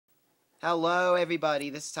Hello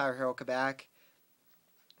everybody, this is Tyler Hiroka back.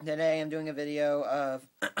 Today I'm doing a video of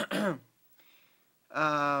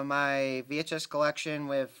my VHS collection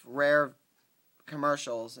with rare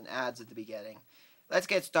commercials and ads at the beginning. Let's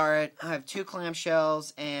get started. I have 2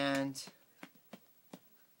 clamshells and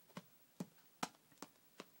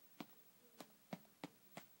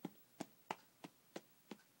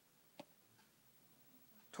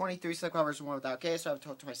 $23 slipcovers and 1 without case, so I have a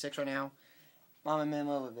total of 26 right now. I'm in the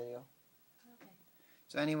middle of a video.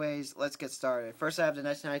 So anyways, let's get started. First I have the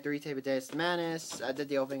 1993 tape of Days of Madness. I did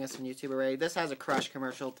the opening of some YouTube already. This has a Crush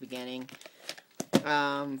commercial at the beginning.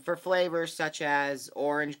 For flavors such as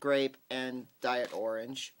orange, grape, and diet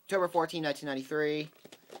orange. October 14, 1993.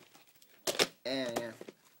 And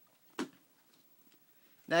yeah.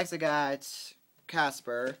 Next I got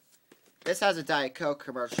Casper. This has a Diet Coke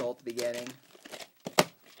commercial at the beginning.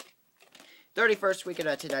 31st week of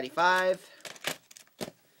 1995.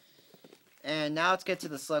 And now let's get to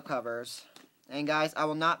the slipcovers. And guys, I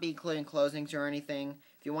will not be including closings or anything.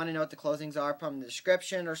 If you want to know what the closings are, put them in the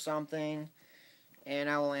description or something. And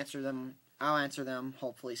I will answer them. I'll answer them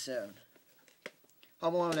hopefully soon.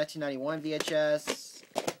 Home Alone 1991 VHS.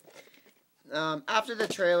 After the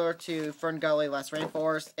trailer to Fern Gully Last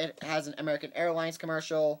Rainforest, it has an American Airlines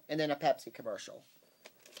commercial and then a Pepsi commercial.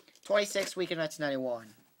 26th week of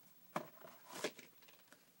 1991.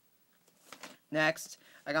 Next,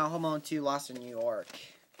 I got Home Alone 2 Lost in New York.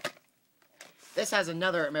 This has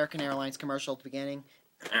another American Airlines commercial at the beginning.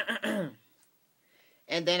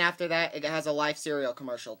 And then after that, it has a Life cereal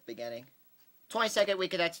commercial at the beginning. 22nd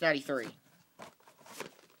week of 1993.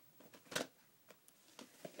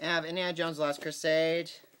 I have Indiana Jones Last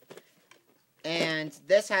Crusade. And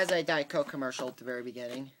this has a Diet Coke commercial at the very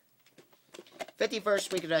beginning.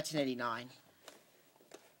 51st week of 1989.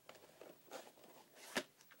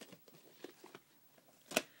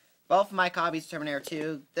 Both of my copies of Terminator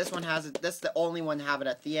 2. This one has it. This is the only one to have it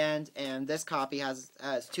at the end, and this copy has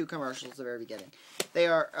 2 commercials at the very beginning. They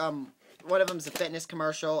are one of them is a fitness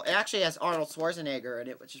commercial. It actually has Arnold Schwarzenegger in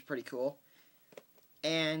it, which is pretty cool.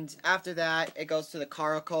 And after that, it goes to the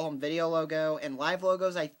Carl Home Video logo and live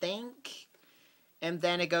logos, I think. And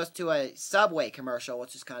then it goes to a Subway commercial,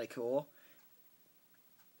 which is kind of cool.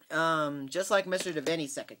 Just like Mr.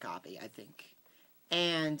 DeVinny's second copy, I think.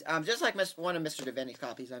 And, just like one of Mr. DeVinny's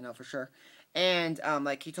copies, I know for sure. And,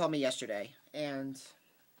 like he told me yesterday. And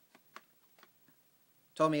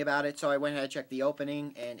told me about it, so I went ahead and checked the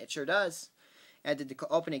opening, and it sure does. I did the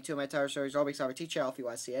opening to my Tower Stories Robix Over Teach if you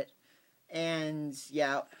want to see it. And,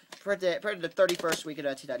 yeah, for the 31st week of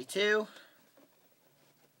 1992.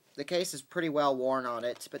 The case is pretty well worn on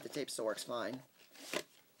it, but the tape still works fine.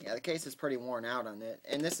 Yeah, the case is pretty worn out on it.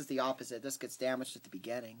 And this is the opposite. This gets damaged at the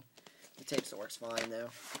beginning. The tape still works fine though.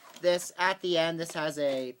 This at the end, this has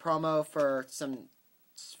a promo for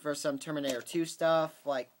some Terminator 2 stuff,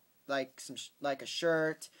 like a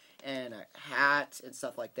shirt and a hat and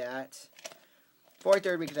stuff like that.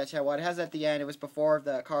 43rd week of that chat. What it has at the end, it was before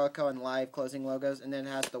the Carl Cohen Live closing logos, and then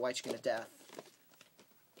it has the White Skin of Death.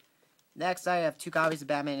 Next, I have 2 copies of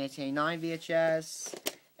Batman 1989 VHS.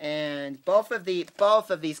 And both of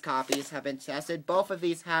these copies have been tested. Both of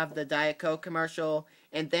these have the Diet Coke commercial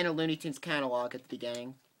and then a Looney Tunes catalog at the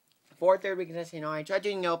beginning. 43rd week of 1989. Tried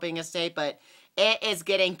doing the opening estate, but it is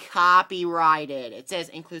getting copyrighted. It says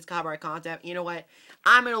includes copyright content. You know what?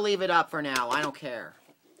 I'm going to leave it up for now. I don't care.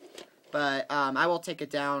 But I will take it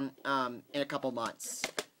down in a couple months.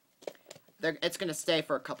 It's going to stay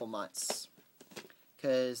for a couple months.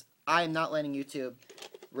 Because I am not letting YouTube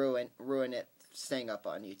ruin it. Staying up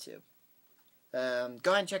on YouTube. Go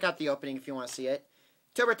ahead and check out the opening if you want to see it.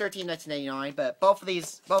 October 13, 1989, but both of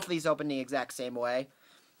these open the exact same way.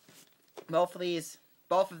 Both of these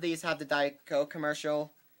have the Diet Coke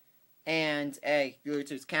commercial and a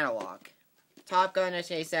Bluetooth catalog. Top Gun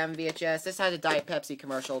 1987 VHS. This has a Diet Pepsi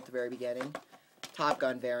commercial at the very beginning. Top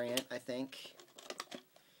Gun variant, I think.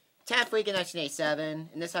 10th week in 1987,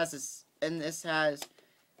 and this has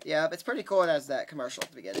yeah, it's pretty cool. It has that commercial at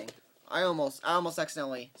the beginning. I almost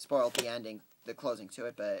accidentally spoiled the ending, the closing to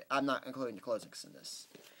it, but I'm not including the closings in this.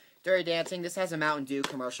 Dirty Dancing. This has a Mountain Dew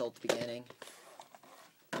commercial at the beginning.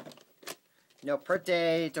 No per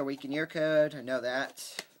date or week and year code. I know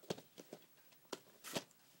that.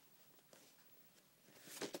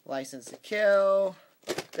 License to Kill.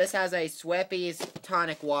 This has a Sweppy's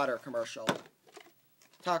tonic water commercial.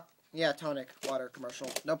 Tonic water commercial.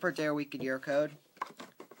 No per day or week and year code.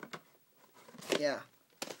 Yeah.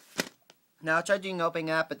 Now, I tried doing opening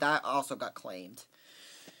up, but that also got claimed.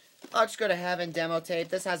 I'll just go to Heaven demo tape.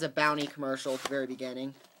 This has a Bounty commercial at the very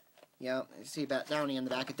beginning. Yep, you see that Downey in the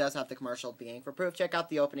back. It does have the commercial at the beginning. For proof, check out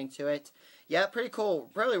the opening to it. Yeah, pretty cool.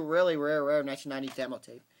 Really, really rare 1990 demo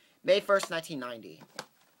tape. May 1st, 1990.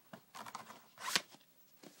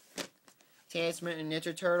 Teenage Mutant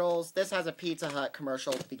Ninja Turtles. This has a Pizza Hut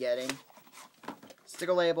commercial at the beginning.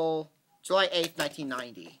 Sticker label, July 8th,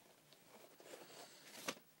 1990.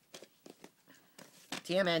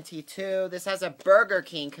 TMNT2. This has a Burger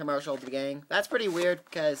King commercial at the beginning. That's pretty weird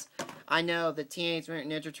because I know the Teenage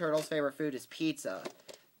Mutant Ninja Turtles' favorite food is pizza.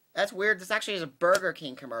 That's weird. This actually is a Burger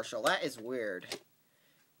King commercial. That is weird.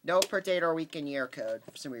 No per date or week and year code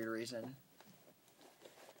for some weird reason.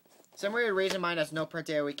 Some weird reason mine has no print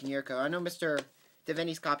date or week and year code. I know Mr.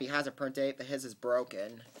 Davini's copy has a print date, but his is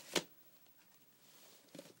broken.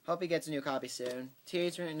 Hope he gets a new copy soon.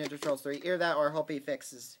 Teenage Mutant Ninja Turtles 3. Either that or hope he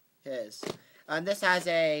fixes his. This has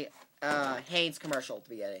a Haynes commercial at the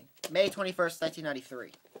beginning. May 21st,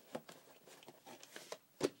 1993.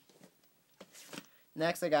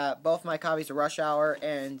 Next, I got both my copies of Rush Hour,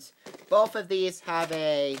 and both of these have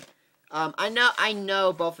a... I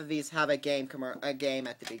know both of these have a game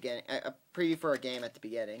at the beginning, a preview for a game at the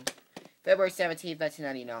beginning. February 17th,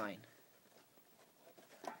 1999.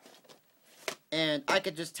 And I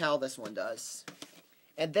could just tell this one does.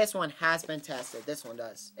 And this one has been tested. This one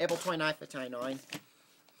does. April 29th, 1999.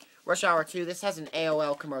 Rush Hour 2. This has an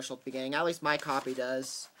AOL commercial at the beginning. At least my copy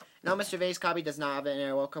does. No, Mr. V's copy does not have an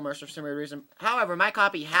AOL commercial for some weird reason. However, my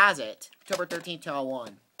copy has it. October 13th,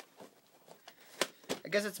 2001. I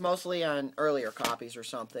guess it's mostly on earlier copies or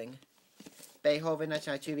something. Beethoven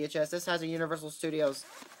 1992 VHS. This has a Universal Studios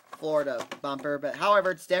Florida bumper, but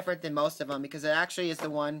however, it's different than most of them because it actually is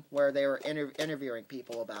the one where they were interviewing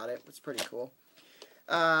people about it. It's pretty cool.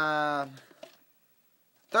 32nd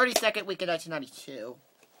week of 1992.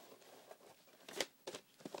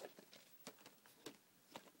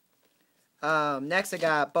 Next I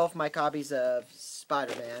got both my copies of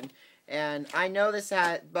Spider-Man. And I know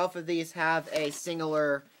both of these have a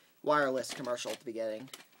singular wireless commercial at the beginning.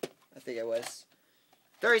 I think it was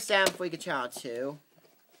 37th week of Channel 2.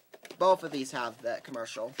 Both of these have that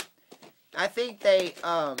commercial. I think it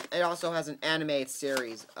also has an animated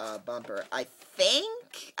series bumper. I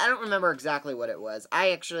think, I don't remember exactly what it was.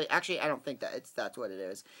 Actually, I don't think that's what it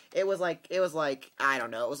is. It was like, I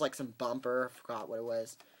don't know, it was like some bumper. I forgot what it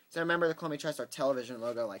was. So I remember the Columbia TriStar Television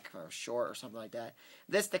logo, like short or something like that.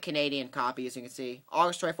 This is the Canadian copy, as you can see.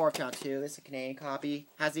 August 24th, 2002. This is the Canadian copy.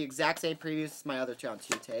 Has the exact same previews as my other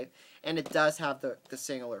 2002 tape. And it does have the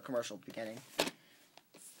singular commercial at the beginning.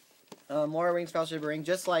 More Rings Fellowship Ring,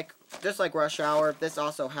 just like Rush Hour. This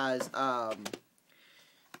also has,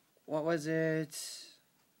 what was it?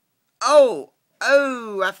 Oh,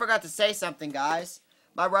 I forgot to say something, guys.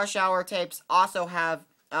 My Rush Hour tapes also have,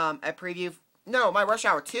 a preview. No, my Rush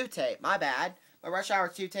Hour 2 tape. My bad. My Rush Hour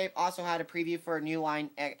 2 tape also had a preview for a New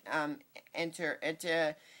Line enter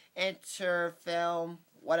film,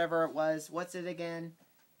 whatever it was. What's it again?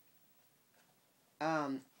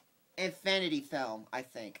 Infinity Film, I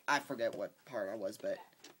think. I forget what part I was, but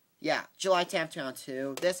yeah, July 10th,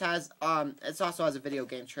 2002. This has it also has a video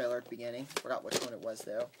game trailer at the beginning. Forgot which one it was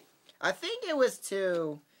though. I think it was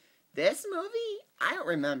to this movie. I don't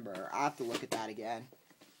remember. I'll have to look at that again.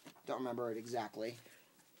 Don't remember it exactly.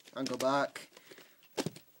 I'll go back.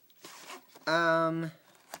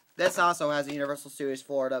 This also has a Universal Studios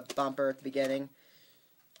Florida bumper at the beginning.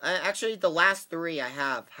 Actually, the last three I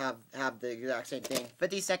have the exact same thing.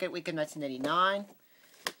 52nd week of 1989.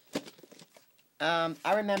 I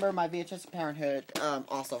remember my VHS Parenthood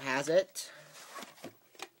also has it.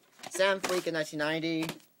 7th week of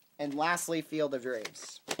 1990. And lastly, Field of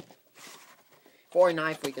Dreams.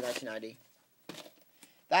 49th week of 1990.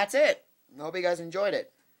 That's it. I hope you guys enjoyed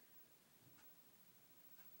it.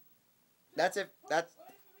 That's it. That's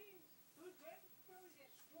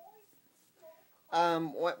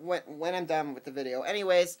when I'm done with the video.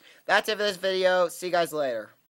 Anyways, that's it for this video. See you guys later.